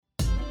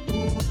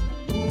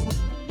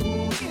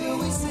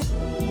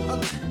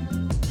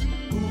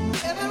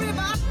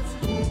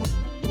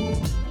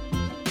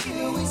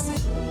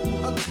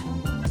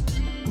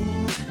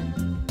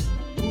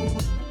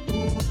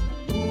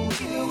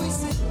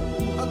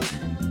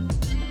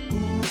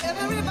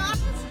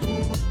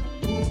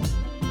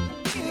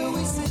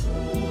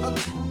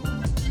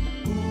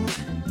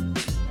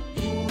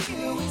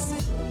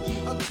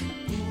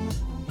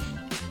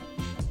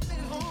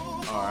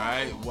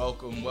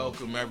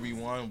Welcome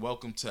everyone.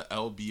 Welcome to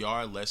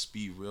LBR, Let's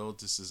Be Real.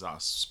 This is our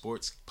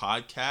sports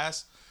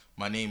podcast.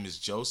 My name is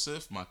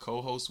Joseph. My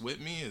co-host with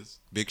me is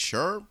Big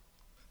Sherb.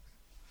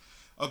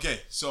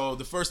 Okay, so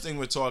the first thing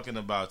we're talking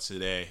about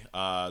today,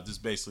 this is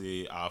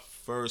basically our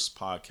first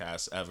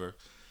podcast ever,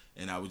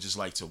 and I would just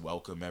like to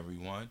welcome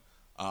everyone.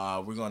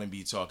 We're going to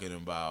be talking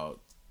about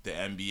the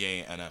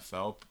NBA and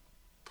NFL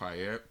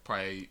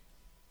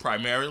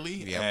primarily,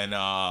 yep.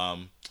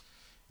 And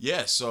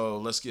yeah, so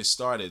let's get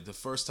started. The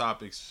first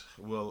topics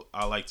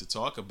I like to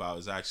talk about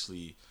is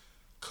actually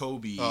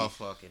Kobe. Oh,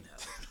 fucking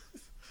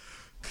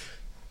hell.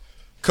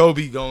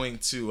 Kobe going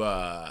to,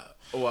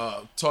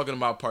 talking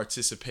about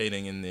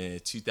participating in the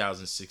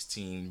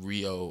 2016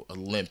 Rio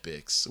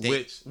Olympics,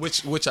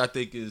 which I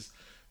think is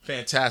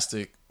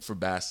fantastic for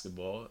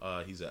basketball.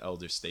 He's an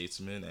elder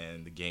statesman,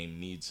 and the game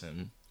needs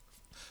him.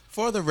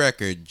 For the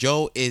record,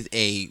 Joe is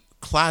a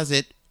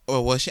closet,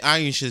 or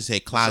I should say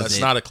closet. It's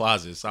not a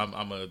closet.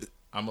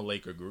 I'm a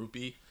Laker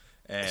groupie,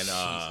 and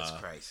Jesus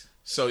Christ.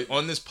 So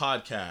on this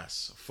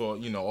podcast, for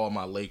all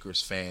my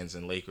Lakers fans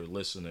and Laker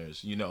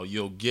listeners,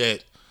 you'll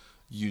get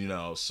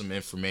some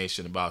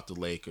information about the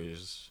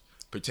Lakers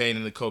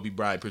pertaining to Kobe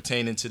Bryant,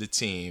 pertaining to the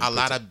team. A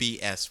lot of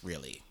BS,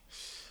 really.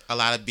 A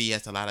lot of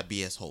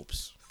BS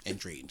hopes and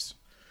dreams.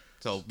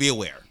 So be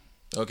aware.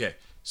 Okay,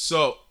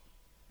 so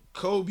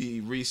Kobe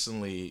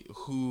recently,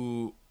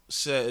 who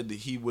said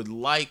he would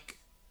like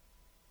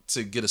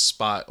to get a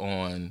spot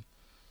on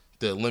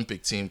the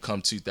Olympic team come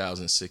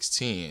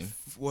 2016.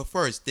 Well,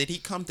 first, did he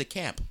come to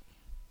camp?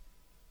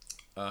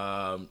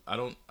 I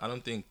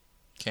don't think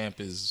camp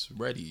is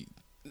ready.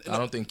 I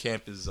don't think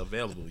camp is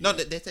available yet. No,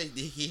 they say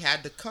he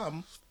had to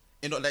come.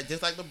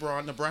 Just like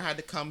LeBron. LeBron had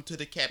to come to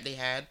the camp they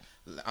had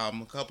a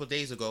couple of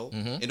days ago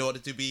in order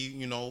to be,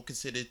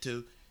 considered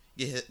to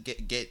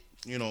get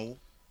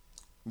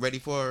ready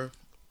for.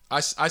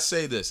 I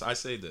say this.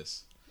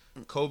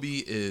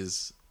 Kobe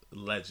is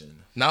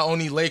legend. Not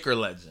only Laker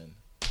legend,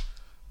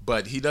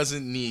 but he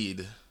doesn't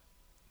need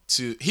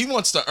to. He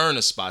wants to earn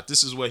a spot.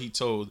 This is what he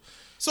told.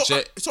 So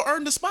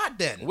earn the spot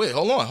then. Wait,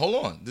 hold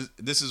on.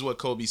 This is what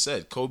Kobe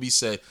said. Kobe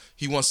said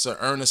he wants to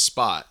earn a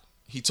spot.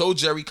 He told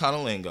Jerry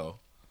Colangelo.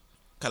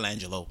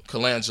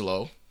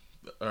 All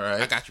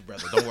right. I got you,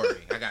 brother. Don't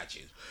worry. I got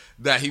you.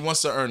 That he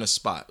wants to earn a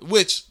spot,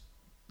 which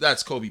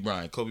that's Kobe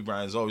Bryant. Kobe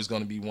Bryant is always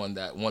going to be one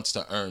that wants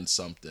to earn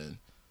something.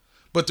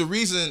 But the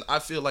reason I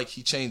feel like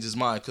he changed his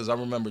mind, because I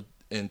remember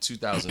in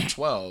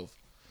 2012,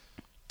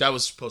 that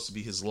was supposed to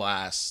be his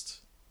last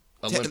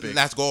Olympics.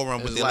 Last go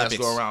around with the Olympics.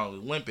 Last go around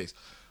with the Olympics.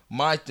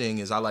 My thing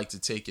is, I like to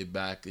take it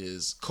back,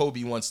 is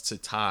Kobe wants to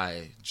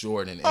tie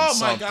Jordan in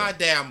something. Oh, my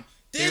goddamn.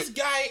 This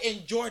guy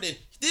and Jordan,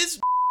 this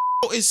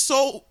is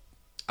so...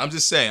 I'm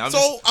just saying. I'm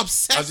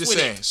obsessed with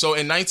it. So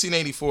in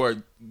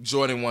 1984,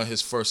 Jordan won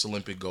his first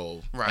Olympic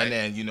gold. Right. And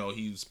then,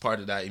 he was part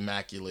of that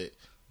immaculate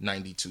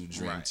 92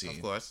 Dream Team.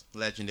 Of course.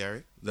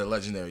 Legendary. The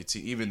legendary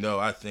team. Even though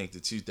I think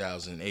the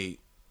 2008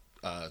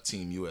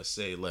 Team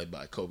USA, led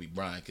by Kobe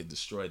Bryant, could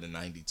destroy the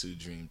 92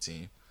 Dream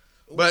Team.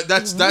 But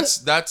that's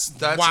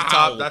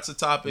wow. That's a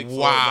topic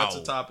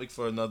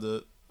for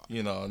another,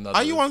 another.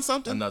 Are you on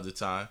something? Another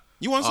time.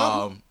 You want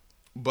something?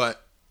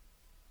 But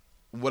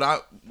what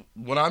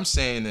I'm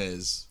saying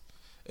is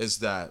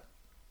that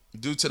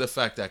due to the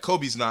fact that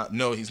Kobe's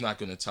he's not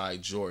going to tie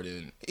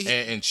Jordan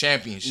in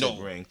championship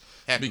ring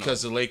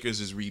because the Lakers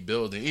is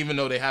rebuilding. Even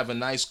though they have a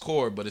nice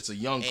core, but it's a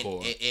young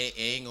core. It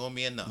ain't gonna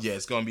be enough. Yeah,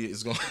 it's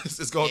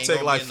gonna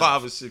take like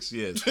 5 or 6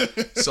 years.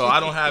 So I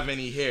don't have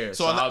any hair,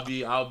 so I'll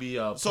be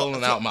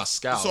pulling out my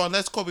scalp. So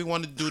unless Kobe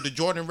wanted to do the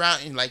Jordan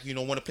route and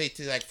want to play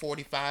to like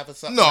 45 or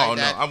something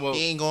it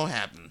ain't gonna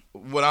happen.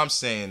 What I'm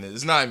saying is,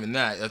 it's not even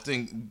that. I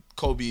think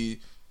Kobe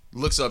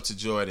looks up to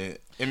Jordan,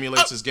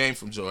 emulates his game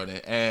from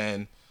Jordan,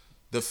 and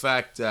the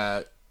fact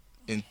that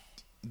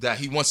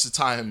he wants to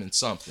tie him in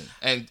something.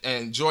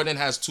 And Jordan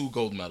has 2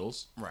 gold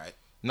medals. Right.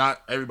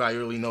 Not everybody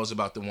really knows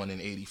about the one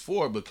in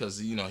 84 because,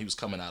 he was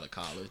coming out of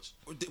college.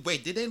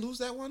 Wait, did they lose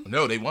that one?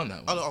 No, they won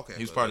that one. Oh, okay.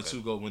 He was part of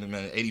 2 gold winning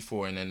men in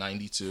 84 and then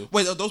 92.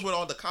 Wait, those were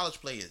all the college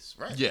players,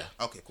 right? Yeah.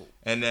 Okay, cool.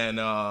 And then,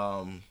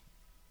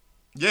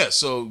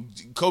 so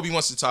Kobe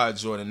wants to tie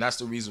Jordan. That's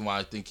the reason why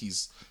I think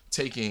he's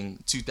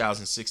taking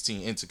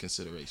 2016 into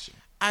consideration.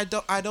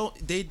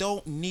 They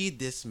don't need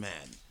this man.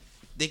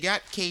 They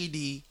got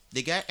KD.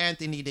 They got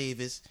Anthony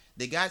Davis.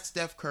 They got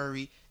Steph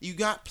Curry. You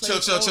got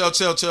players.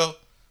 Chill.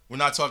 We're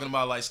not talking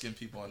about light-skinned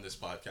people on this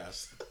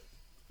podcast.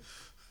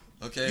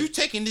 Okay? You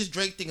taking this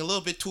Drake thing a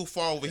little bit too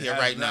far over here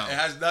right now. It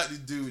has nothing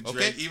to do with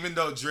Drake, even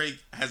though Drake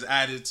has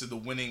added to the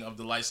winning of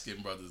the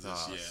light-skinned brothers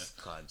this year.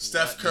 God,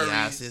 Steph Curry what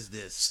ass is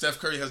this? Steph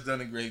Curry has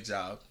done a great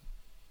job.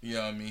 You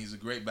know what I mean? He's a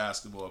great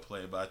basketball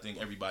player, but I think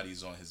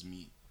everybody's on his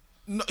meat.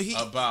 No, he's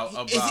a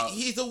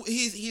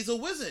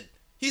wizard.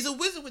 He's a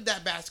wizard with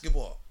that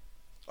basketball.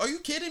 Are you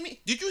kidding me?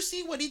 Did you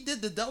see what he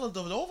did to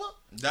Dellavedova?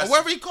 Or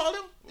whatever he called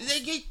him?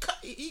 He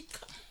cut.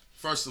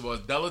 First of all,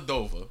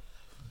 Dellavedova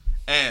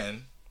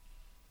and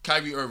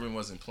Kyrie Irving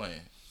wasn't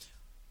playing.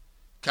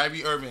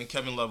 Kyrie Irving and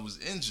Kevin Love was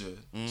injured.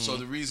 Mm-hmm. So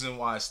the reason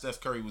why Steph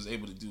Curry was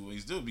able to do what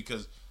he's doing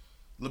because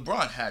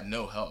LeBron had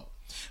no help.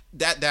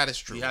 That is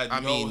true. He had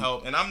no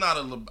help, and I'm not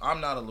a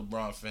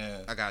LeBron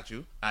fan. I got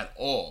you at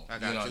all. I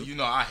got you. You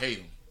know I hate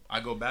him. I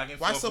go back and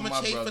forth. Why so with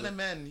much my hate brother. for the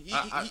men?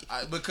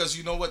 Because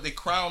you know what? They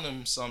crown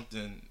him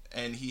something,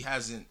 and he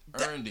hasn't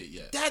earned it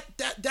yet.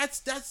 That's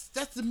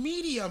the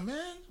media,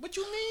 man. What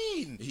you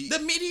mean? The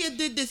media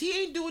did this. He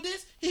ain't do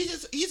this.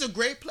 He's a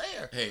great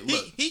player. Hey,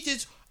 look. He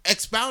just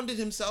expounded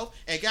himself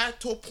and got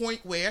to a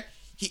point where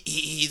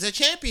he's a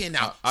champion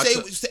now.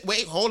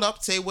 Wait, hold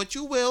up. Say what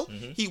you will.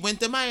 Mm-hmm. He went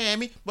to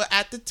Miami, but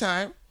at the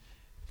time,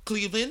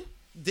 Cleveland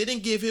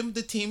didn't give him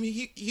the team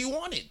he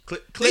wanted.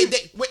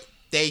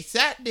 They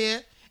sat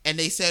there and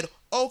they said,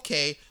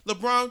 "Okay,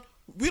 LeBron,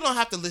 we don't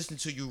have to listen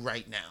to you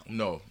right now."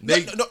 No. No.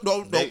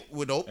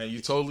 And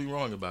you're totally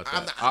wrong about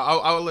that.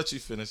 I'll let you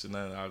finish and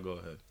then I'll go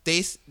ahead.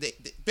 They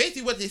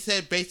basically what they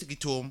said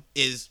to him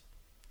is,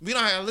 "We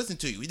don't have to listen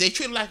to you." They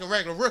treat him like a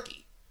regular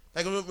rookie,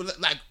 like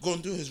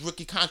going through his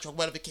rookie contract,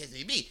 whatever the case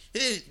may be.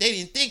 They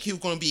didn't think he was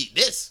going to be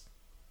this.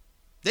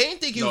 They didn't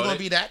think he was going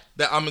to be that.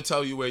 I'm gonna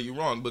tell you where you're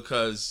wrong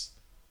because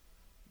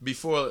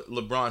before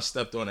LeBron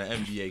stepped on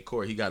an NBA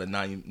court, he got a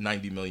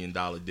 $90 million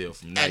deal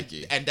from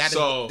Nike. And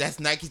that's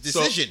Nike's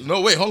decision.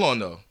 No, wait, hold on,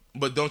 though.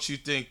 But don't you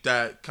think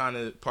that kind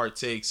of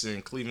partakes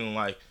in Cleveland,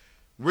 like,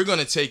 we're going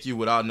to take you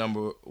with our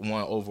number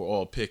one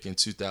overall pick in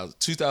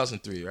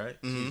 2003,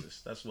 right? Mm-hmm.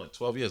 Jesus, that's what,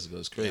 12 years ago.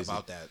 It's crazy. Yeah,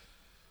 about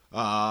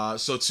that.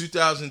 So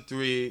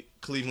 2003,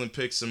 Cleveland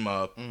picks him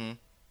up. Mm-hmm.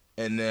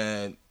 And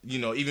then,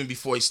 even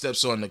before he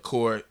steps on the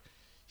court,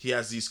 he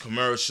has these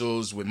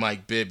commercials with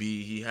Mike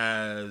Bibby. He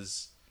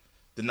has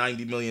the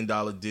 $90 million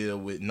deal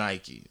with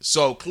Nike.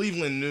 So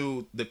Cleveland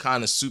knew the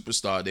kind of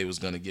superstar they was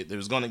going to get. They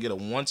was going to get a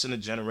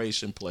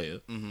once-in-a-generation player,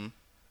 mm-hmm.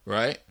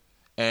 right?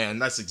 And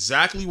that's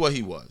exactly what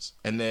he was.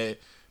 And then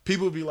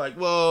people would be like,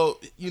 well,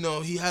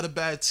 he had a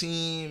bad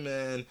team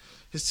and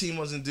his team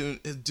wasn't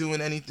doing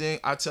anything.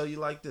 I tell you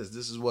like this.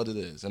 This is what it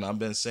is. And I've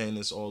been saying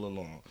this all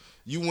along.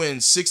 You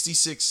win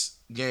 66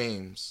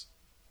 games,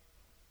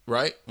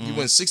 right? Mm-hmm. You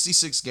win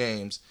 66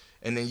 games,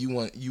 and then you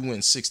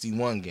win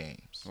 61 games.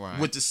 Right.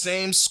 With the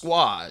same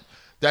squad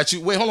that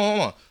you... Wait, hold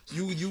on.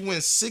 You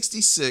win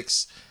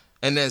 66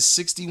 and then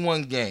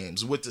 61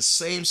 games with the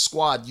same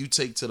squad you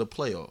take to the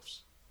playoffs.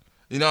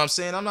 You know what I'm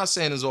saying? I'm not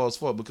saying it's all his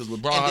fault because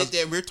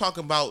LeBron... And we're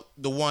talking about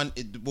the one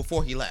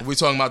before he left. We're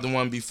talking about the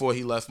one before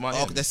he left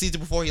Miami. Okay, the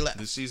season before he left.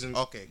 The season...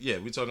 Okay. Yeah,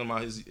 we're talking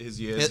about his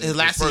years. His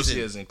last first season.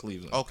 years in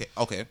Cleveland.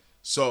 Okay.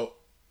 So...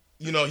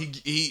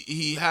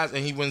 he has,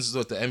 and he wins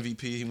the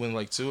MVP. He won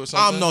like 2 or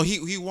something. No,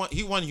 he won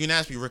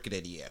unanimously Rookie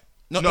of the Year.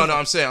 No.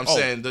 I'm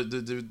saying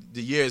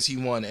the years he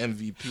won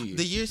MVP.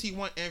 The years he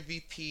won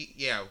MVP,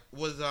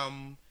 was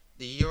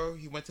the year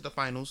he went to the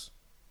finals.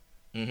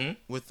 Mm-hmm.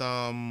 With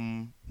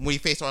when he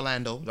faced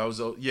Orlando. That was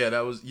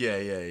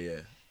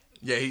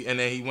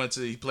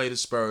he played the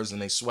Spurs and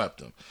they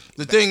swept him.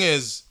 The thing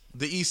is,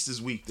 the East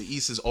is weak. The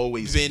East has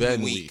always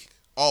been weak.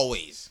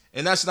 Always.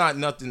 And that's not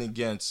nothing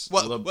against.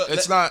 Let me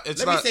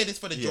say this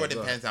for the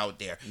Jordan fans out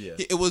there. Yeah.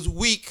 It was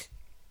weak.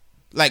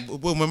 Like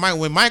when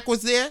Mike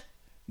was there,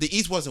 the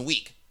East wasn't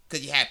weak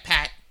because you had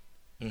Pat.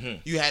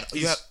 Mm-hmm.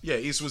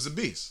 East was a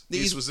beast. The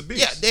East was a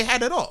beast. Yeah, they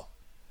had it all.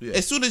 Yeah.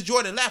 As soon as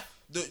Jordan left,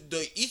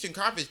 the Eastern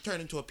Conference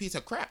turned into a piece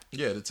of crap.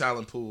 Yeah, the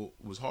talent pool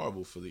was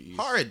horrible for the East.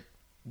 Horrid.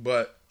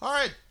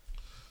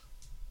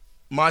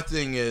 My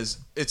thing is,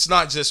 it's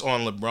not just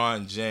on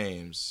LeBron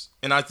James.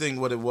 And I think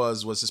what it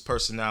was his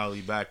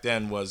personality back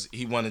then was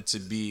he wanted to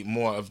be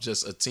more of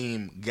just a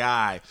team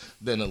guy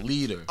than a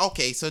leader.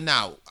 Okay, so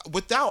now,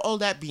 without all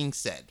that being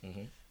said,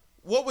 mm-hmm.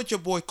 what would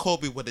your boy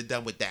Kobe would have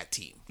done with that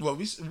team? Well,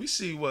 we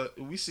see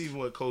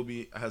what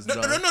Kobe has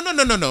done.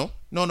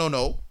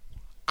 No.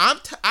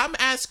 I'm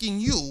asking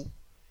you,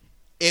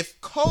 if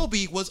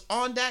Kobe was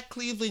on that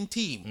Cleveland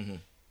team, mm-hmm.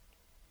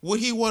 would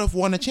he would have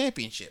won a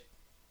championship?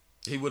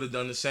 He would have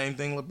done the same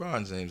thing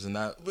LeBron James, and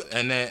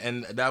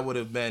that would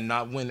have been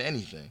not win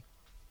anything.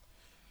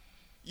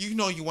 You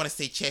know you want to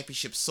say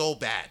championship so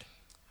bad.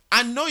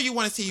 I know you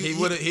want to say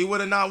he would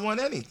have not won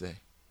anything.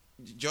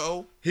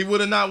 Joe, he would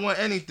have not won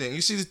anything.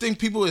 You see, the thing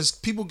people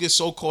get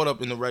so caught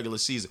up in the regular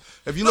season.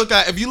 If you look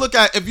at, I'm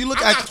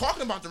not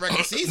talking about the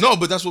regular season. No,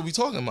 but that's what we're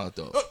talking about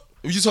though.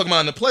 If you're talking about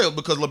in the playoffs,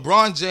 because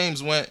LeBron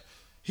James went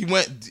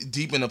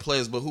deep in the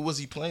players, but who was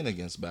he playing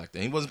against back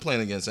then? He wasn't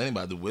playing against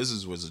anybody. The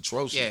Wizards was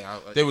atrocious. Yeah,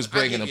 they was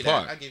breaking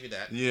apart. I give you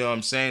that. You know what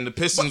I'm saying? The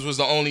Pistons was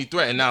the only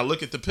threat, and now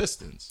look at the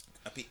Pistons.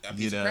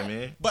 You know what I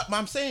mean? But what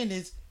I'm saying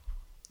is,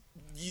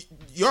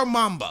 your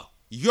Mamba,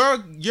 your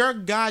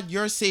God,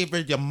 your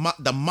Savior, the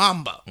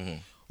Mamba, mm-hmm.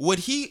 would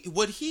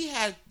he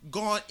have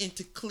gone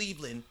into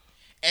Cleveland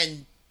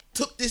and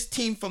took this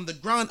team from the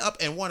ground up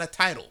and won a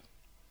title?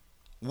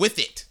 with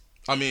it.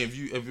 I mean,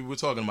 if we're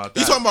talking about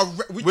that, You talking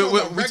about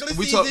regular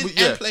season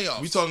and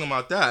playoffs. We talking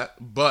about that,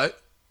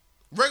 but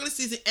regular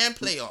season and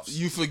playoffs.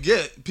 You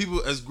forget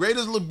people as great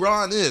as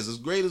LeBron is, as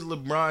great as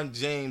LeBron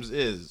James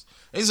is.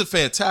 He's a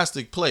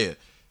fantastic player.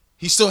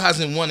 He still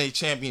hasn't won a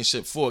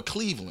championship for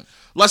Cleveland.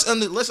 Let's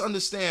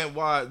understand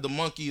why the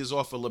monkey is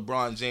off of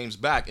LeBron James'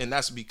 back, and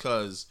that's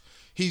because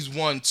he's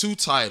won 2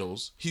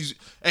 titles. He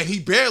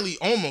barely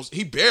lost.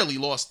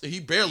 He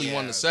barely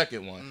won the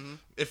second one. Mm-hmm.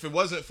 If it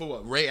wasn't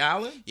for Ray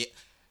Allen,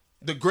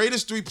 the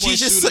greatest 3-point shooter.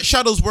 Jesus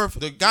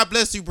Shuttlesworth. God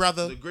bless you,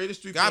 brother. The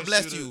greatest 3-point God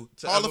bless shooter you.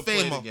 to Hall ever of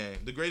play Famer. the game.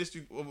 The greatest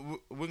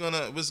we're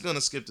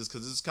gonna skip this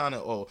because it's kind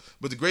of old.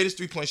 But the greatest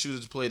 3-point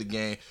shooter to play the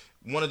game.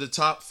 One of the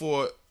top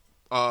 4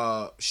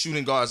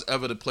 shooting guards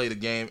ever to play the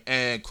game,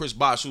 and Chris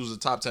Bosh, who was a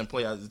top 10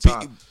 player at the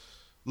time.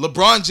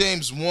 LeBron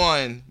James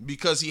won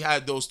because he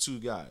had those 2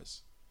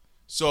 guys.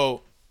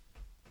 So,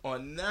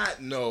 on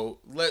that note,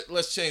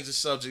 let's change the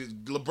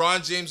subject.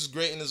 LeBron James is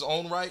great in his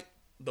own right.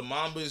 The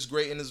Mamba is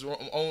great in his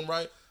own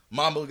right.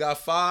 Mamba got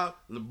 5.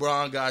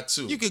 LeBron got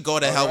 2. You could go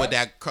to hell with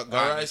that garbage.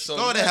 All right, so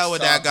go to hell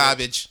with that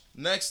garbage.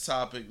 Next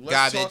topic.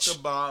 Let's talk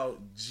about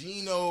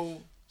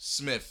Geno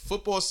Smith.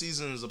 Football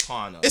season is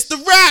upon us. It's the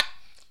Rock.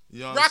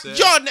 You know Rock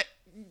Jaw,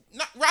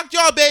 Rock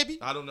Jaw, baby.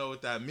 I don't know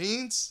what that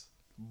means,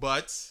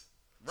 but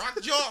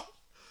Rock Jaw.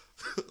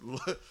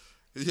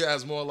 He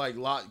has more like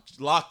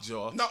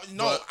Lockjaw.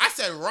 No, I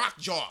said Rock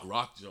Jaw.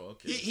 Rock Jaw.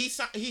 Okay. He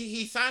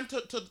signed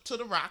to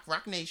the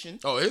Rock Nation.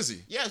 Oh, is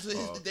he? Yeah, so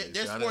okay.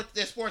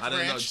 their sports I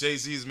didn't know branch.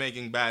 Jay-Z's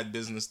making bad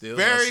business deals.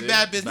 Very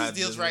bad business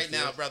deals right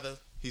now, brother.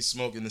 He's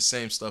smoking the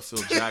same stuff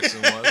Phil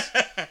Jackson was.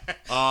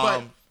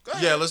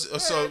 Yeah,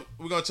 so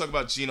we're gonna talk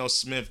about Geno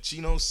Smith.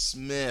 Geno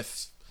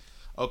Smith.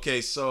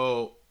 Okay,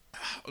 so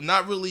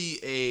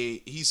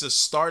he's a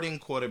starting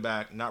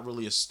quarterback, not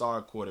really a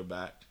star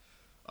quarterback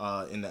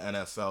in the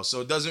NFL.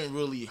 So it doesn't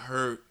really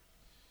hurt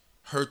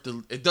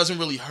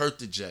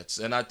the Jets,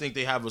 and I think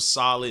they have a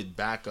solid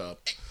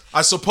backup.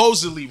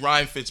 Supposedly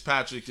Ryan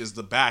Fitzpatrick is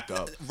the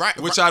backup,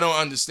 which I don't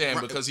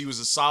understand because he was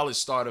a solid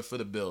starter for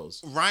the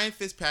Bills. Ryan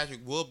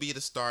Fitzpatrick will be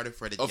the starter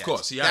for the Jets. Of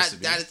course, he has to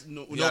be. That is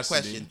no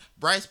question.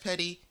 Bryce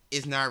Petty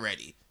is not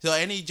ready. So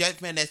any Jets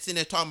fan that's sitting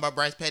there talking about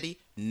Bryce Petty,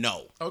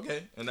 no.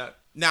 Okay, and that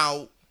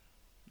now,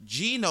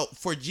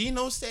 for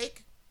Geno's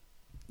sake,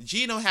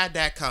 Geno had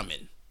that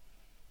coming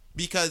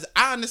because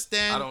I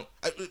understand.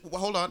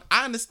 Hold on,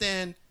 I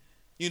understand.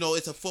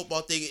 It's a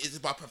football thing. It's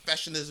about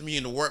professionalism. You're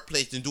in the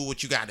workplace and do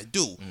what you got to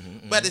do.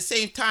 Mm-hmm, but at the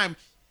same time,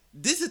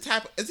 this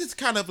is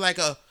kind of like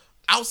a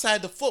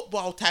outside the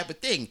football type of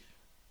thing.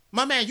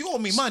 My man, you owe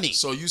me money.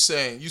 So you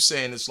saying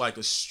it's like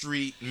a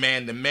street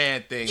man to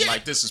man thing? Yeah,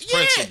 like this is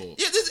principle.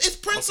 Yeah, it's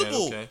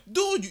principle, okay.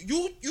 Dude.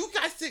 You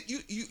guys think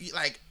you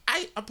like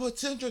I put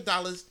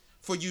 $100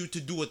 for you to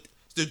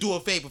do a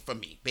favor for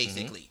me,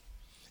 basically,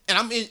 and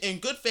I'm in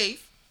good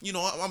faith.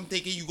 I'm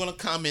thinking you're gonna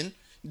come and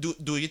do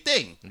your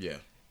thing. Yeah.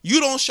 You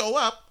don't show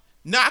up.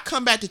 Now I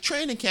come back to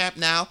training camp.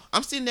 Now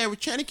I'm sitting there with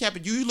training camp,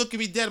 and you look at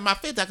me dead in my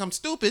face like I'm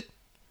stupid.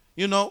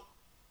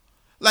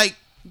 Like,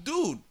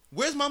 dude,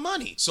 where's my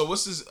money? So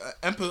what's this?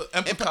 Ike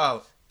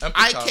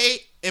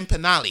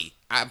Impenali.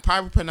 I'm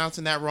probably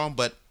pronouncing that wrong,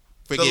 but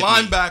forgive me. The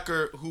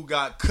linebacker who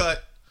got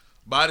cut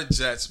by the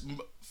Jets.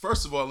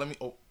 First of all, let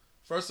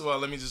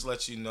me just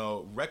let you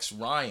know, Rex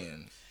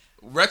Ryan.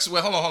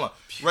 Hold on.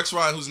 Rex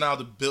Ryan, who's now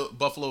the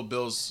Buffalo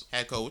Bills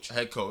head coach.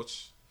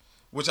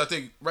 Which I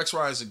think Rex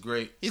Ryan is a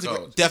great He's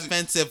coach. a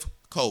defensive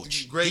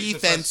coach. Great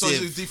defensive. So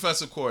he's a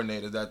defensive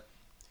coordinator.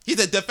 He's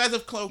a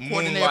defensive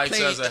coordinator. Moonlights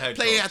as a head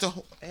coach. As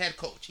a head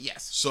coach,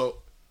 yes. So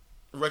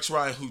Rex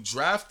Ryan, who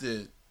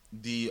drafted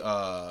the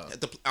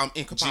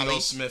Geno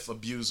Smith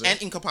abuser. And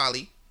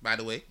Nkapali, by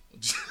the way.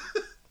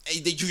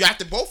 You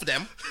drafted both of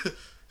them.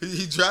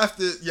 He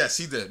drafted, yes,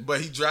 he did.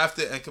 But he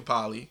drafted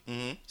Nkapali.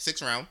 Mm-hmm.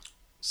 Sixth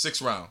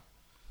round.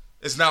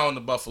 Is now on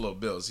the Buffalo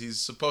Bills. He's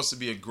supposed to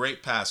be a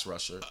great pass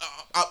rusher.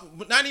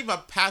 Not even a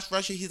pass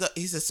rusher.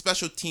 He's a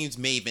special teams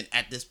maven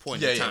at this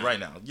point in time. Yeah, right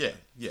now. Yeah,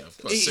 of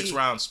course. 6th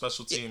round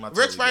special team.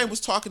 Rex Ryan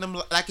was talking to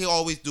him like he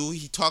always do.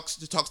 He talks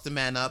the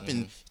man up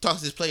and talks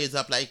his players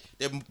up like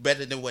they're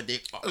better than what they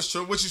are. That's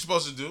true. What you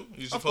supposed to do?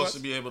 You're supposed to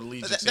be able to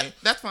lead your team.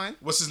 That's fine.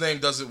 What's his name?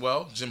 Does it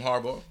well? Jim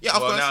Harbaugh. Yeah,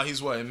 of course. Now he's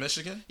in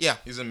Michigan? Yeah.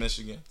 He's in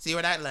Michigan. See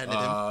where that landed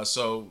him.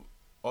 So...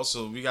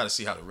 Also, we got to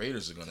see how the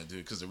Raiders are going to do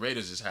because the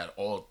Raiders just had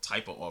all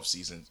type of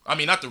off-season. I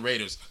mean, not the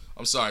Raiders.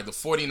 I'm sorry. The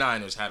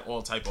 49ers had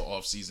all type of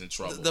off-season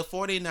trouble. The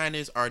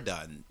 49ers are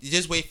done. You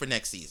just wait for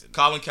next season.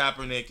 Colin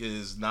Kaepernick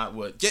is not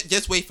what...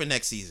 Just wait for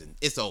next season.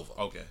 It's over.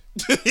 Okay.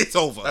 It's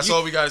over. That's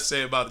all we got to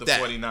say about the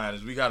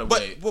 49ers. We got to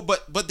wait.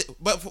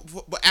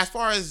 But as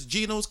far as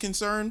Geno's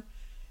concerned,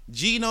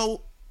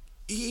 Geno...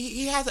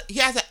 He has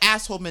an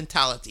asshole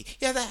mentality.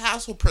 He has an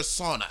asshole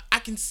persona. I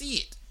can see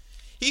it.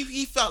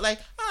 He felt like,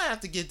 I don't have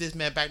to give this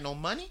man back no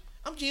money.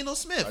 I'm Geno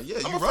Smith.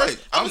 You're right.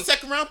 I'm a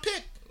second round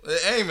pick.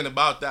 It ain't even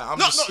about that. I'm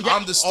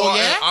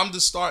the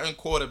starting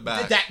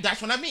quarterback. That's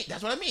what I mean.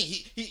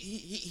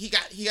 He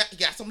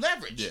got some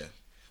leverage. Yeah.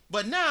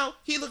 But now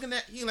he like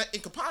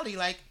Nkapali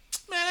like,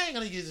 man, I ain't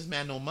gonna give this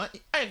man no money.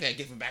 I ain't gonna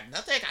give him back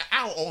nothing.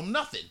 I don't owe him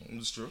nothing.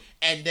 It's true.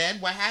 And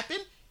then what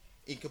happened?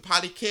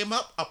 Capaldi came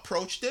up,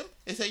 approached him,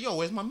 and said, "Yo,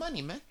 where's my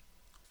money, man?"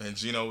 And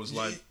Gino was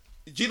like,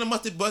 Gino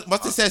must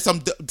have said some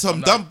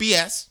dumb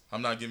BS.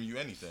 I'm not giving you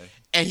anything.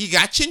 And he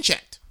got chin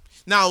checked.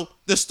 Now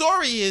the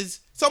story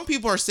is, some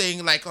people are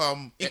saying like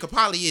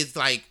Capaldi is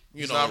like,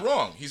 He's not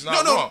wrong. He's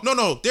not wrong.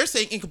 No. They're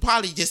saying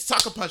Capaldi just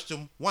sucker punched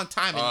him one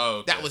time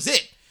and that was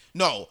it.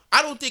 No,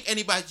 I don't think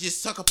anybody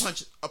just sucker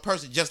punch a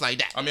person just like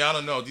that. I mean, I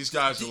don't know. These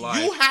guys are like...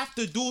 You have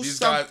to do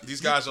something. These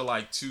guys are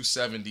like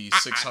 270,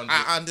 600.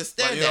 I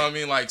understand that. You know what I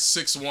mean? Like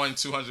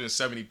 6'1",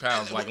 270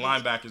 pounds. Like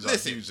linebackers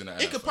are huge in the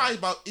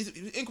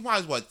NFL.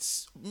 Incapably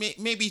what?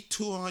 Maybe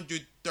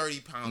 230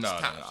 pounds. No,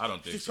 I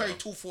don't think so.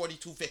 240,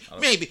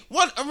 250. Maybe.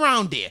 One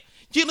around there.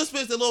 Geno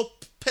Smith's a little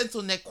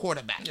pencil neck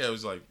quarterback. Yeah, it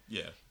was like,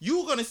 yeah.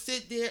 You going to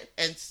sit there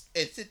and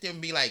sit there and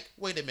be like,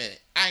 wait a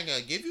minute, I ain't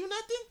going to give you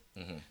nothing?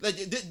 Mm-hmm. Like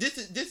this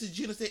is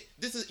Geno.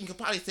 This is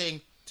Capaldi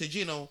saying to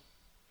Geno,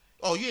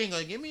 "Oh, you ain't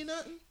gonna give me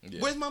nothing. Yeah.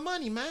 Where's my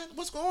money, man?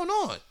 What's going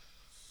on?"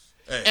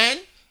 Hey.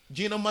 And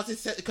Geno must have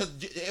said, because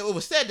it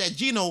was said that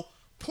Geno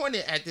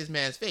pointed at this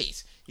man's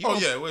face.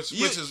 Which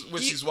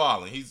he's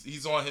wilding.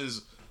 He's on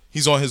his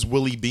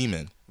Willie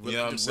Beeman. You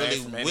know what I'm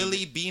saying?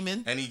 Willie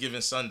Beeman. Any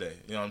given Sunday.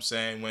 You know what I'm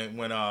saying? When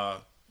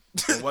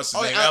what's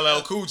his name?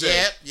 LL Cool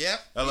J. Yeah.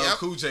 LL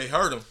Cool J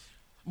hurt him.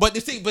 But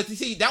you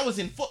see, that was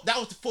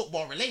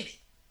football related.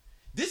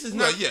 This is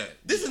not.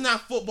 This is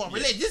not football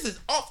related. This is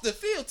off the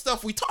field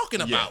stuff we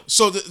talking about.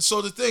 So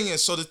the thing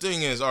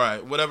is, all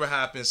right. Whatever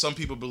happens, some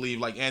people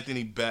believe, like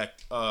Anthony Beck,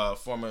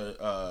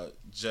 former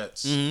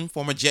Jets,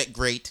 former Jet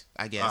great,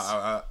 I guess.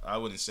 I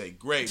wouldn't say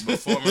great, but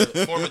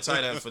former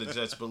tight end for the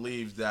Jets,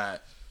 believed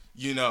that,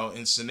 you know,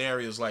 in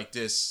scenarios like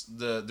this,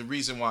 the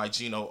reason why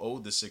Geno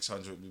owed the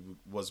 600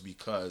 was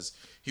because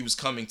he was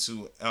coming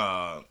to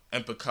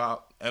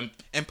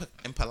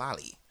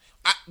Empalali.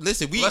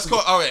 Listen, let's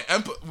call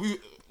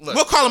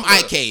we'll call him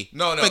IK.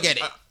 No, forget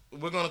it.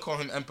 We're gonna call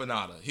him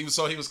Empanada. He was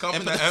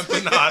coming to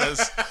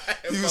Empanadas.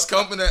 He was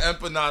coming to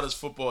Empanadas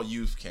football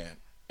youth camp.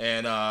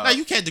 And now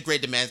you can't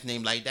degrade the man's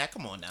name like that.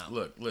 Come on now.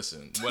 Look,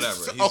 listen, whatever.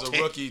 He's a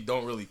rookie.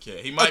 Don't really care.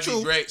 He might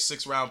be great,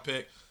 6th round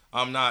pick.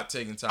 I'm not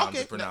taking time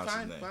to pronounce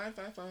his name.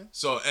 Fine.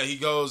 So he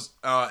goes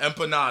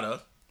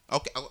Empanada.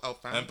 Okay.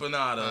 Fine.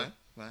 Empanada.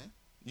 Fine.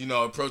 You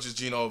know, approaches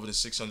Geno over the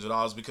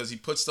 $600 because he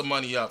puts the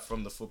money up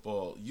from the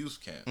football youth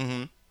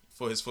camp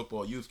for his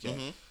football youth camp.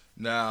 Mm-hmm.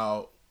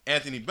 Now,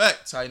 Anthony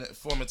Beck,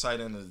 former tight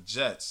end of the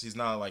Jets, he's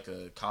not like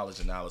a college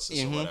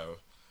analysis or whatever,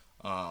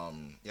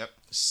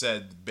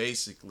 said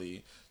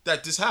basically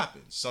that this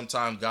happens.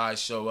 Sometimes guys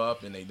show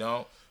up and they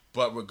don't,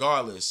 but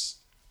regardless,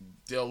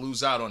 they'll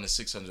lose out on the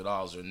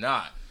 $600 or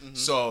not. Mm-hmm.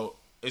 So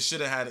it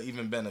shouldn't have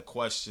even been a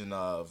question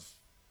of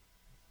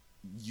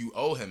you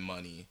owe him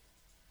money,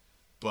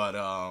 but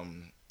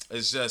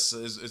it's just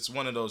it's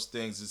one of those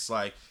things. It's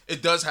like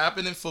it does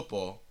happen in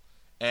football.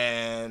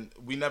 And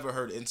we never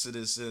heard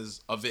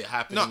incidences of it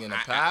happening in the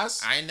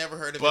past. I never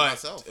heard of it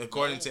myself.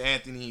 According to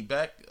Anthony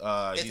Beck,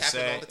 he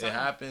said it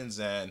happens.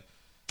 And,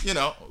 you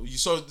know,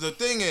 so the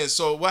thing is,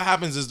 so what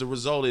happens is the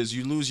result is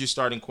you lose your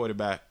starting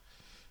quarterback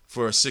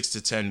for 6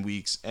 to 10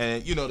 weeks.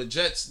 And, you know, the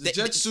Jets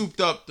souped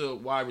up the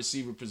wide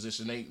receiver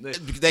position. They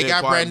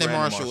got Brandon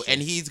Marshall,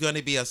 and he's going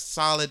to be a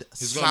solid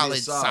player.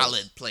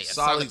 Solid player.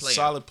 Solid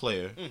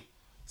player.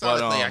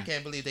 I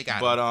can't believe they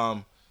got him.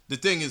 But the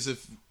thing is,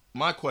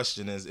 my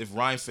question is, if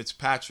Ryan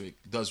Fitzpatrick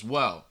does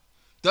well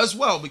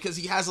because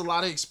he has a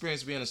lot of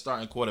experience being a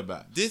starting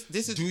quarterback. This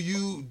is do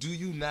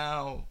you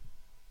now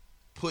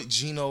put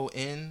Geno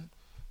in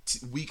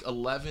week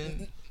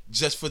 11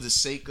 just for the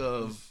sake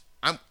of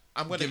I'm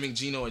giving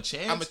Geno a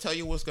chance? I'm gonna tell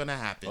you what's gonna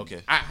happen.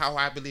 Okay, how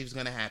I believe is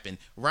gonna happen.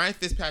 Ryan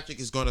Fitzpatrick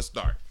is gonna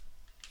start.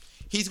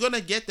 He's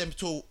gonna get them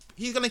to.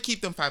 He's gonna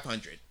keep them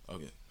 500.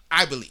 Okay,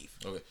 I believe.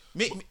 Okay,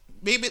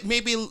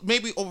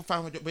 maybe over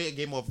 500. Maybe a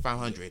game over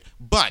 500,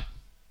 but.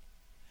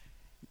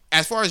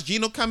 As far as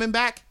Geno coming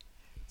back,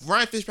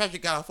 Ryan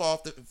Fitzpatrick got to fall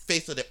off the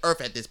face of the earth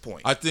at this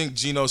point. I think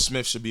Geno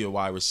Smith should be a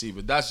wide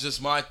receiver. That's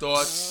just my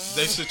thoughts.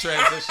 They should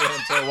transition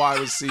him to a wide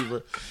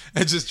receiver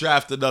and just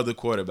draft another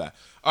quarterback.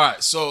 All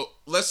right, so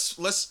let's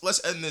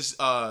end this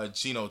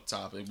Geno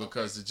topic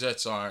because the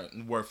Jets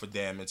aren't worth a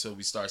damn until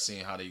we start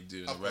seeing how they do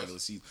in the regular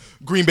season.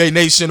 Green Bay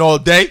Nation all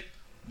day.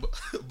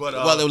 But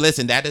well,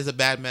 listen, that is a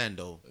bad man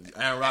though.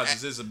 Aaron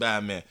Rodgers is a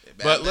bad man.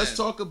 Let's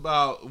talk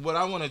about what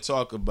I want to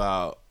talk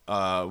about.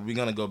 We're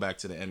going to go back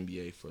to the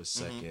NBA for a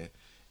second,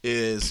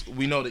 is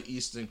we know the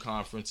Eastern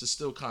Conference is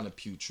still kind of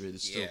putrid.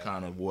 It's still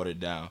kind of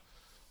watered down.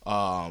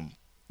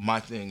 My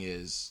thing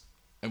is,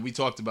 and we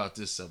talked about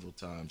this several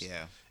times,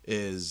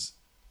 is,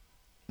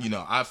 you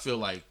know, I feel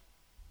like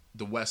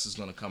the West is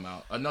going to come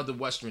out. Another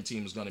Western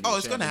team is going to be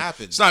it's going to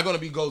happen. It's not going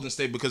to be Golden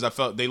State because I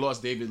felt they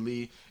lost David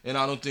Lee, and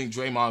I don't think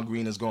Draymond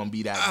Green is going to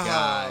be that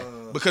guy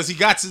because he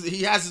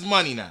has his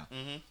money now.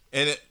 Mm-hmm.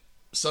 And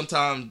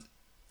sometimes...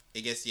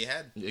 It gets to your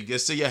head. It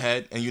gets to your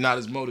head, and you're not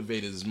as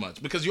motivated as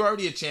much because you're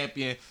already a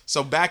champion.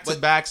 So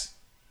back-to-backs,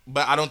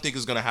 but I don't think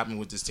it's going to happen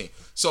with this team.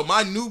 So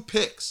my new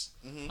picks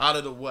out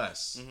of the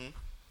West.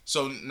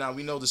 So now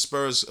we know the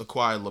Spurs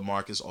acquired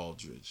LaMarcus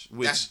Aldridge,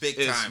 which that's big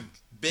is time.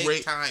 Big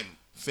great, time.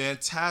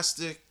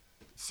 Fantastic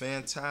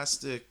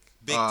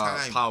Big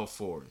time. power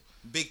forward.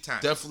 Big time.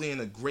 Definitely in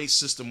a great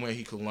system where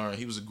he could learn.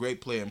 He was a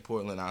great player in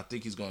Portland. I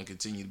think he's going to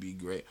continue to be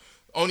great.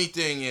 Only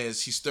thing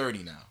is he's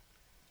 30 now.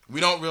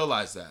 We don't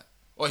realize that.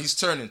 Or he's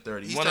turning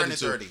 30. He's One turning of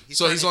the two. 30.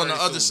 So he's on the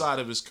 30 other soon. side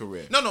of his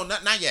career. No,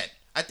 not yet.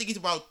 I think he's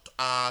about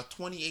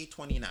 28,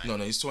 29. No,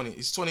 he's 20.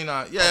 He's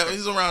 29. Yeah, Okay.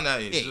 he's around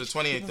that age. Yeah.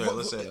 28, 30.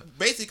 Let's say that.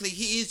 Basically,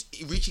 he is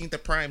reaching the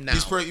prime now.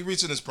 He's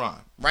reaching his prime.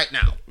 Right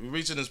now. He's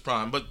reaching his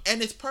prime. But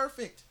And it's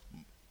perfect.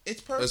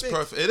 It's perfect. it's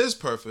perfect. It is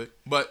perfect.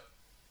 But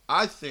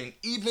I think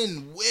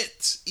even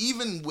with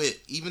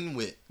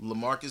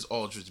LaMarcus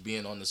Aldridge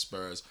being on the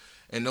Spurs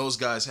and those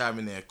guys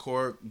having their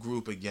core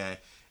group again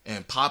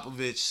and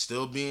Popovich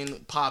still being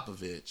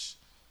Popovich,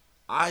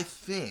 I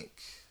think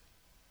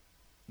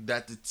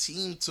that the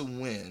team to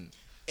win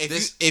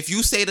If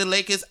you say the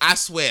Lakers, I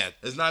swear.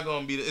 it's not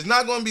going to be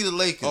the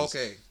Lakers.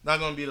 Okay. Not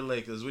going to be the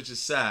Lakers, which is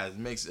sad. It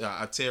makes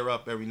I tear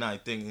up every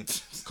night thinking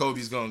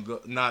Kobe's not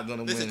going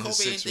to Listen, win Kobe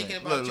his ain't sixth thinking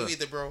ring. about Look. you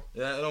either, bro.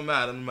 Yeah, it don't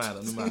matter.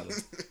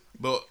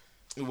 But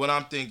what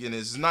I'm thinking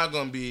is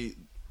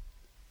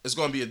it's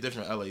going to be a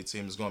different LA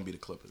team. It's going to be the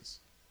Clippers.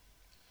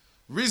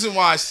 Reason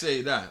why I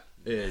say that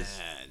is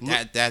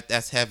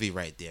That's heavy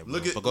right there, bro.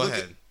 But go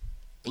ahead.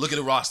 Look at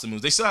the roster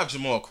moves. They still have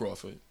Jamal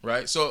Crawford,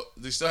 right? So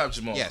they still have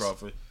Jamal Yes.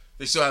 Crawford.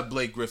 They still have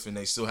Blake Griffin.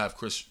 They still have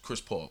Chris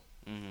Paul.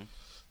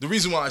 The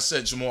reason why I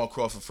said Jamal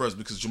Crawford first,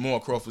 because Jamal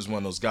Crawford is one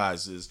of those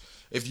guys, is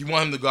if you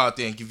want him to go out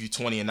there and give you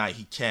 20 a night,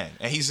 he can.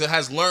 And he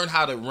has learned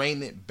how to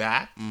rein it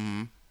back.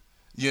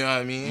 You know what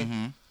I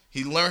mean?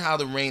 He learned how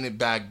to rein it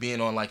back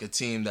being on like a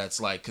team that's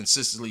like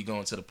consistently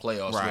going to the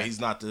playoffs where Right. he's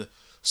not the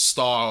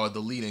star or the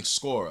leading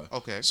scorer.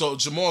 Okay. So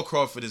Jamal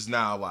Crawford is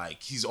now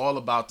like, he's all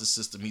about the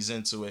system. He's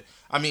into it.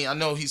 I mean, I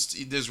know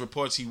there's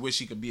reports he wish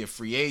he could be a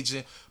free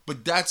agent,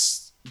 but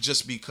that's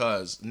just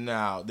because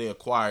now they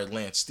acquired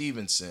Lance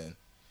Stevenson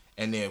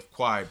and they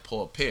acquired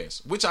Paul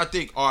Pierce, which I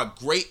think are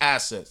great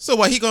assets. So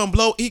what? He gonna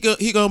blow? He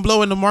gonna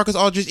blow in the Marcus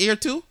Aldridge ear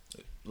too?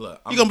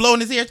 Look, You gonna blow in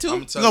his ear too?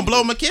 You gonna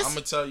blow him a kiss? I'm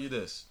gonna tell you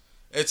this.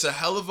 It's a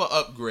hell of an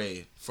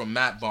upgrade from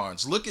Matt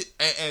Barnes. Look at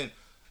and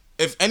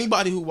if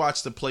anybody who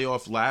watched the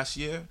playoff last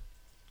year,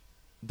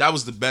 that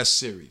was the best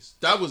series.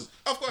 That was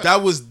Of course.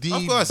 that was the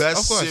Of course.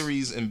 best Of course.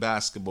 series in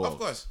basketball. Of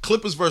course.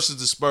 Clippers versus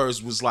the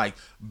Spurs was like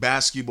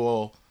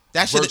basketball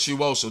That should-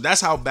 virtuoso.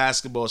 That's how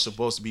basketball is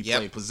supposed to be Yep.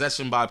 played,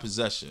 possession by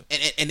possession.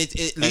 And it And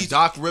leads,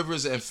 Doc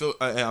Rivers and and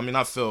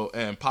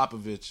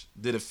Popovich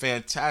did a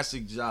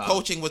fantastic job.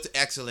 coaching was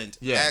excellent.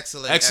 Yeah,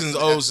 Excellent. X and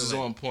excellent, O's is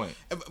excellent. on point.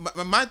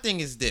 My thing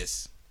is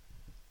this.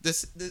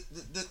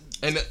 The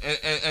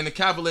And the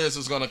Cavaliers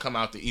is going to come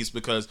out the East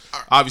because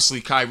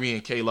obviously Kyrie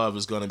and K Love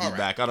is going to be All right.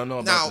 back. I don't know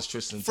about now, this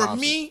Tristan for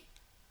Thompson.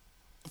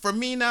 For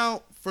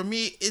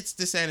me, it's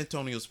the San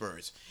Antonio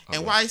Spurs. And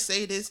Okay. why I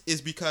say this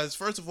is because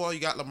first of all, you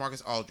got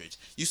LaMarcus Aldridge.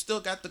 You still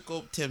got the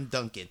GOAT Tim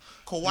Duncan.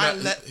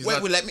 Kawhi, let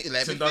me Tim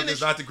finish.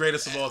 Duncan's not the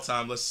greatest of all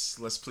time. Let's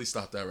please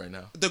stop that right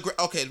now. The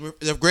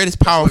greatest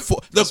power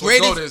that's what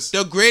GOAT is.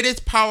 the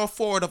greatest power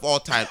forward of all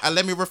time.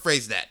 Let me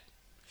rephrase that.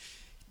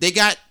 They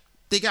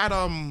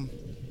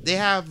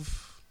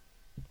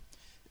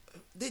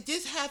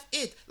just have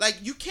it. Like,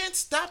 you can't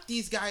stop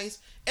these guys.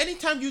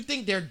 Anytime you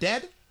think they're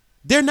dead,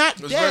 they're not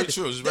It's dead. very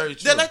true. It's very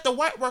true. They're like the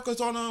White Walkers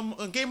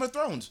on Game of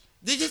Thrones.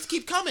 They just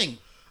keep coming.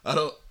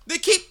 They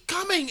keep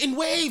coming in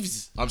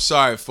waves. I'm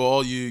sorry for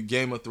all you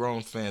Game of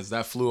Thrones fans.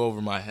 That flew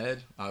over my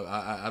head. I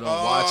don't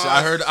watch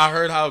it. I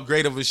heard how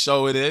great of a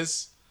show it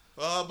is.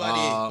 Oh,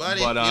 buddy, but,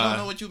 you don't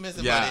know what you're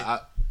missing,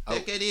 buddy.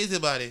 Take it easy,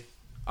 buddy.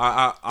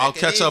 I'll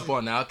Take it catch up easy.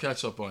 on that. I'll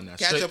catch up on that.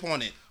 Catch up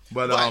on it.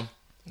 But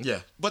yeah.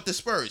 But the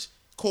Spurs,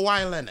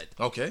 Kawhi Leonard,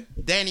 Okay.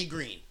 Danny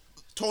Green,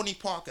 Tony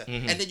Parker,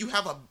 and then you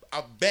have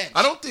a bench.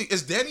 I don't think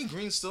is Danny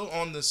Green still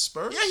on the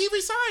Spurs? Yeah, he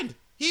resigned.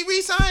 He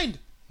resigned.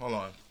 Hold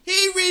on.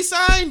 He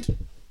resigned.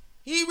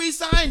 He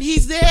resigned.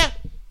 He's there.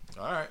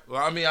 All right.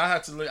 Well, I mean, I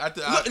had to look.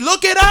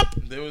 Look it up.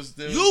 There was.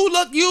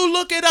 You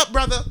look it up,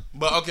 brother.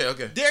 But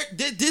okay.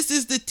 This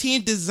is the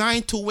team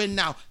designed to win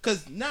now.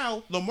 Because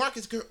now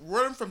LaMarcus could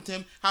learn from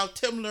Tim how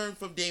Tim learned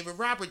from David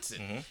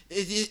Robertson.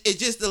 It's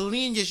just the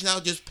lineage now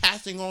just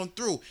passing on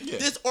through. Yeah.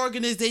 This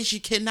organization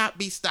cannot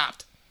be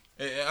stopped.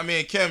 I mean,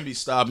 it can be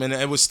stopped, and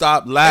it was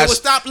stopped last. It was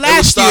stopped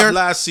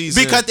last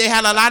season because they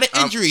had a lot of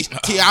injuries.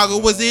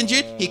 Thiago was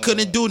injured; he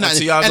couldn't do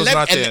nothing. Thiago's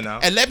not there now.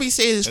 And let me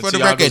say this And for the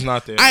Thiago's record: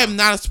 not there I now. am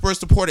not a Spurs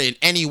supporter in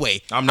any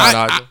way. I'm not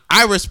either.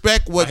 I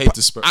respect what I hate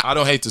the Spurs. I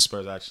don't hate the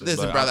Spurs actually.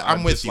 Listen, but brother, I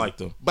I'm with you. dislike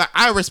them. But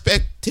I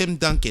respect Tim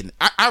Duncan.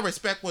 I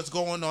respect what's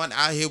going on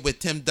out here with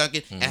Tim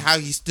Duncan and how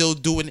he's still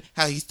doing it,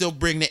 how he's still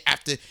bringing it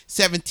after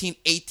 17,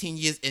 18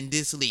 years in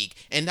this league.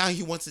 And now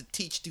he wants to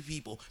teach the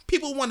people.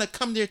 People want to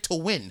come there to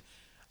win.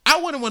 I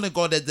wouldn't want to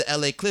go to the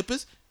LA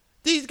Clippers.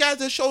 These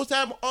guys are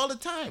Showtime all the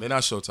time. They're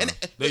not Showtime.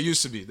 They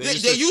used to be. They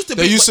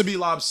used to be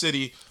Lob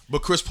City,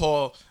 but Chris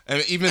Paul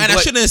and even I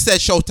shouldn't have said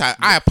Showtime.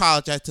 I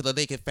apologize to the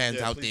Lakers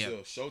fans out there.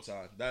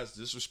 Showtime. That's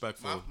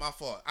disrespectful. My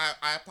fault.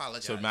 I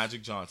apologize. To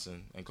Magic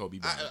Johnson and Kobe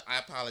Bryant. I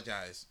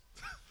apologize.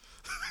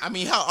 I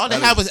mean, all they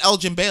had was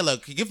Elgin Baylor.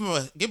 Give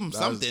him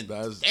something.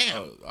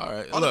 Damn. All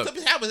right. All the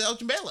Clippers had was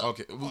Elgin Baylor.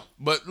 Okay,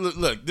 but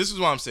look, this is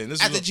what I'm saying.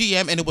 This as is a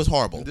GM, and it was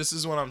horrible. This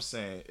is what I'm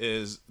saying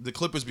is the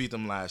Clippers beat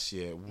them last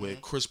year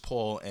with Chris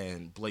Paul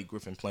and Blake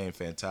Griffin playing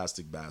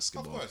fantastic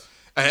basketball. Of course.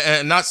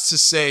 And not to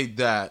say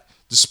that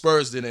the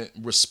Spurs didn't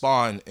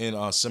respond in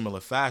a similar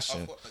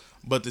fashion,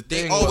 but the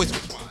thing they always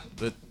respond.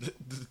 That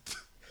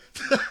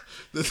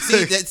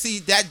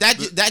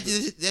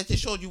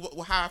just showed you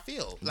how I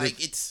feel. Like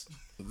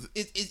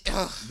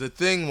the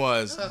thing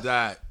was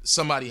that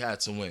somebody had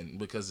to win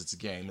because it's a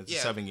game.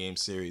 It's a 7-game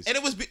series, and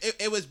it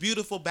was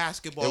beautiful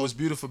basketball. It was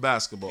beautiful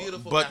basketball.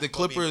 But the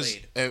Clippers,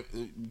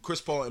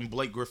 Chris Paul and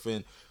Blake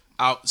Griffin,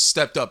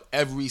 stepped up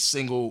every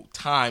single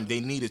time they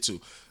needed to.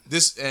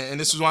 This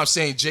is what I'm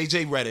saying.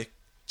 JJ Redick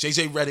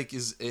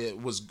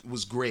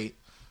was great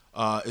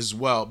as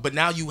well. But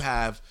now you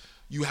have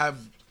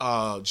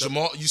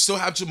Jamal. You still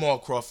have Jamal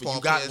Crawford. You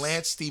got Pierce.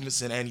 Lance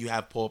Stevenson, and you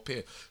have Paul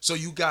Pierce. So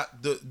you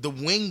got the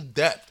wing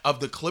depth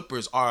of the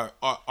Clippers are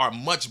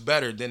much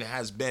better than it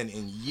has been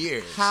in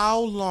years. How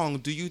long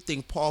do you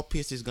think Paul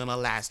Pierce is gonna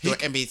last during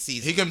NBA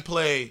season? He can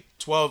play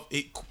 12.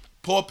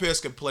 Paul Pierce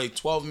can play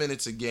 12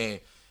 minutes a game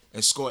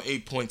and score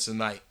 8 points a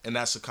night, and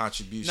that's a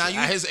contribution.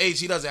 At his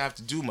age, he doesn't have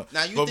to do much.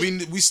 But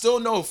we still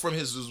know from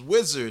the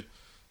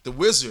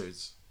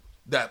Wizards,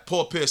 that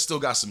Paul Pierce still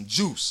got some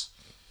juice.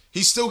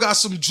 He still got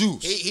some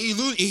juice.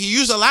 He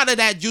used a lot of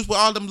that juice with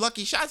all them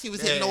lucky shots he was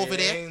hitting over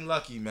there. Ain't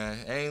lucky, man.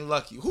 Ain't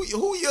lucky.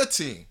 Who your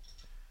team?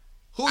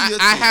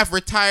 I have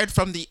retired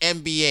from the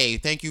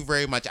NBA. Thank you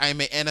very much. I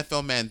am an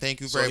NFL man.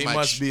 Thank you very much. So he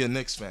must be a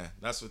Knicks fan.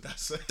 That's what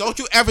that's saying. Don't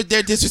you ever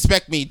dare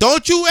disrespect me.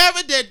 Don't you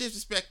ever dare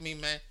disrespect me,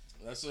 man.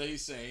 That's what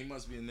he's saying. He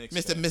must be a Knicks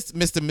fan.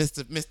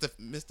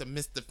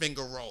 Mr.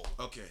 Finger Roll.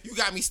 Okay. You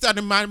got me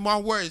stuttering my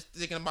words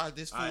thinking about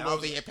this fool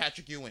over here,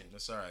 Patrick Ewing.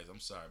 That's all right. I'm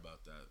sorry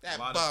about that. That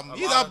bum.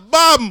 He's a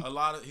bum.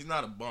 He's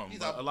not a bum.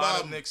 A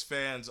lot of Knicks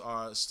fans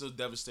are still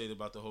devastated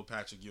about the whole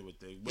Patrick Ewing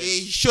thing.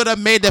 He should have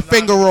made the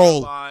finger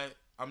roll.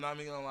 I'm not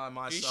even gonna lie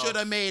myself. He should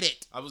have made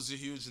it. I was a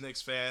huge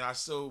Knicks fan. I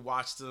still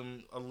watched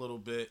him a little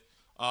bit.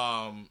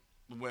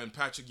 When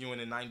Patrick Ewing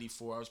in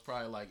 94, I was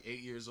probably like 8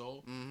 years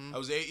old. Mm-hmm. I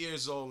was 8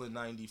 years old in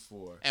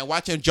 94. And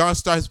watching John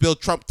Starks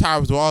build Trump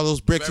Towers with all those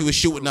bricks he was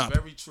shooting up.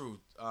 Very true.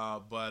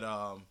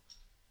 But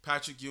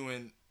Patrick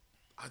Ewing,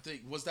 I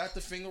think, was that the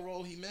finger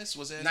roll he missed?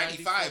 Was it in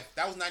 95?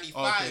 That was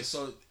 95. Okay,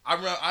 so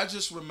I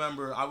just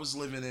remember I was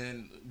living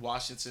in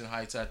Washington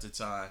Heights at the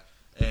time,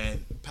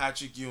 and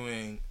Patrick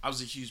Ewing, I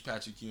was a huge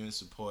Patrick Ewing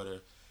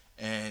supporter.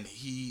 And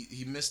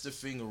he missed the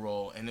finger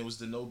roll, and it was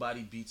the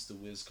Nobody Beats the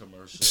Wiz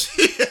commercial.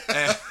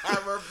 I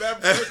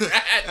remember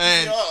that.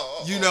 And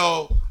you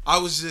know, I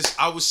was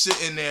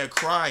sitting there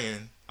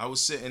crying.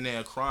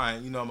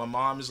 You know, my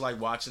mom is like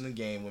watching the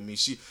game with me.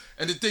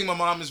 My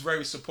mom is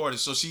very supportive,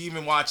 so she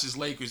even watches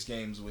Lakers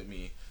games with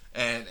me.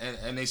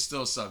 And they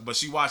still suck, but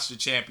she watched the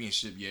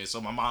championship year,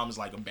 so my mom is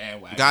like a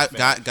bandwagon. God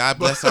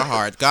bless her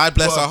heart. God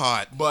bless her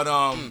heart. But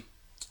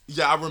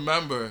yeah, I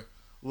remember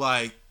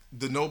like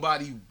the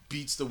Nobody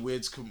Beats the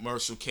Wiz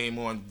commercial came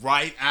on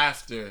right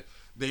after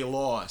they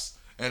lost,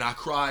 and I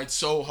cried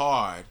so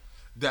hard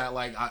that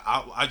like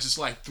I just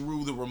like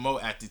threw the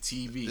remote at the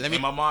TV,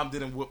 and my mom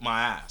didn't whip my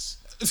ass.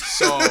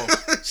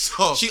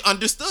 So she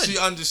understood. She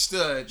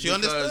understood.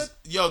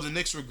 Yo, the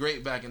Knicks were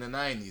great back in the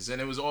 90s,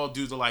 and it was all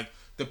due to like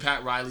the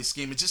Pat Riley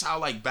scheme and just how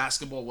like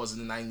basketball was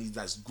in the 90s.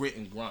 That's grit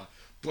and grind.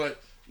 But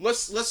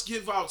let's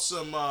give out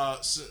some.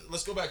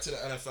 Let's go back to the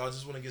NFL. I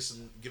just want to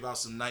give out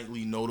some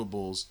nightly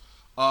notables.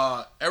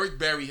 Eric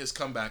Berry has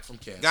come back from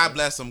cancer. God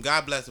bless him. You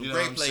know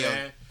Great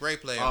player.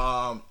 Great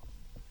player.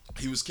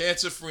 He was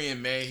cancer free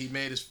in May. He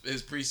made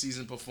his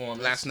preseason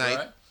performance last night.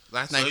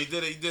 Right? So he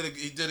did a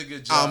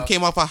good job.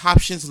 Came off of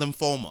Hodgkin's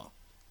lymphoma.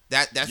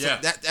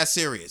 That's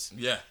serious.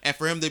 Yeah. And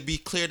for him to be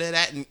cleared of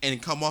that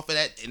and come off of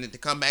that and to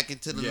come back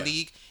into the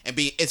league and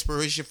be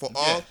inspiration for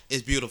all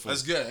is beautiful.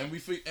 That's good. And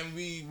we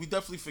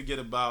definitely forget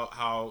about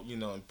how, you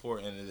know,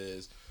 important it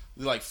is.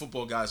 Like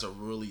football guys are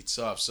really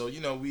tough. So,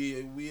 you know,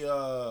 we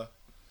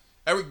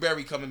Eric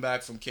Berry coming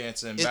back from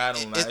cancer and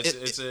battling that.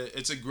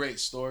 It's a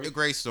great story. A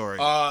great story.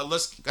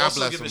 Let's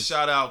also give a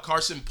shout out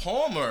Carson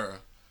Palmer.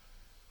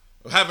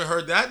 I haven't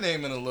heard that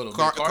name in a little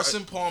bit.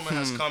 Carson Palmer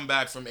has come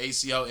back from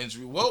ACL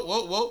injury.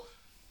 Whoa.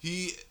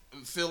 He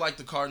feel like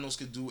the Cardinals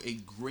could do a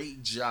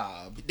great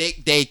job.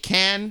 They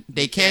can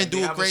do a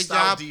great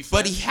job, defense.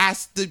 But he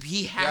has to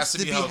be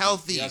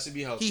healthy. He has to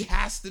be healthy. He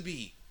has to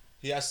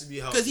be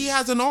healthy because he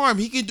has an arm.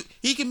 He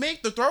can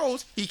make the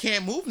throws. He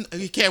can't move.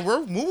 He can't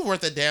move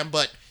worth a damn.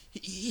 But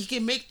he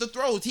can make the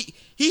throws.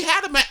 He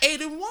had him at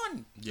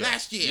 8-1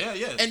 last year.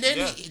 Yeah. And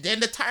then then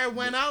the tire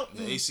went out.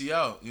 The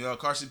ACL. You know,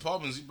 Carson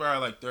Palmer's he probably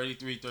like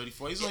 33,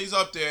 34. He's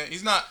up there.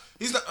 He's not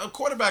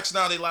quarterbacks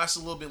now. They last a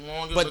little bit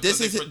longer, but because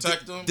they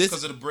protect them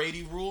because of the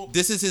Brady rule.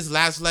 This is his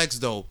last legs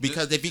though,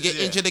 because if he get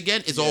injured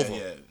again, it's over.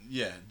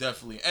 Yeah,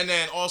 definitely. And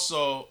then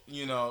also,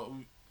 you know,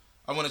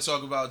 I want to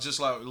talk about just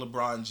like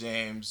LeBron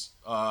James,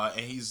 and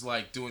he's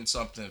like doing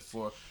something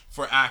for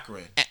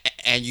Akron.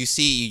 And you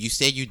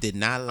said you did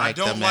not like.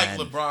 I don't like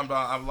LeBron, but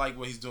I like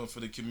what he's doing for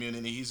the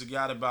community. He's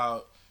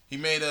he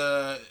made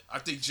I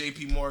think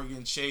J.P.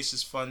 Morgan Chase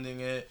is funding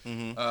it.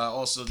 Mm-hmm.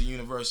 Also, the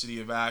University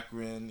of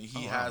Akron.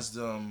 He has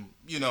them,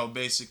 you know,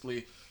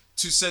 basically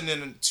to send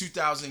in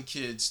 2,000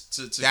 kids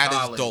to that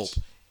college. That is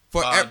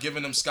dope.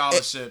 Giving them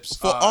scholarships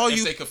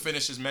if they could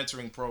finish his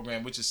mentoring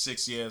program, which is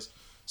 6 years.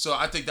 So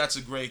I think that's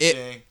a great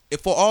thing.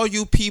 For all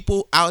you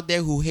people out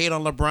there who hate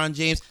on LeBron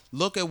James,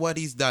 look at what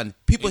he's done.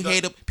 People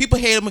hate him. People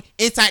hate him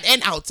inside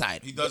and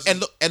outside. He does,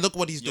 and look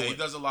what he's doing. He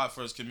does a lot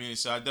for his community.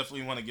 So I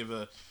definitely want to give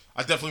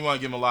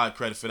him a lot of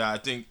credit for that. I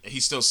think he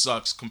still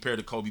sucks compared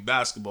to Kobe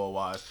basketball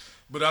wise,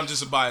 but I'm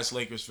just a biased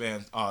Lakers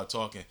fan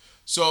talking.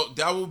 So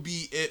that will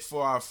be it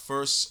for our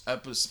first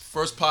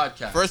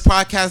podcast. First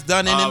podcast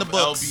done and in the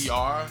books.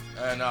 LBR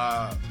and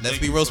Let's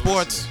be real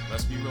sports.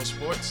 Let's be real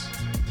sports.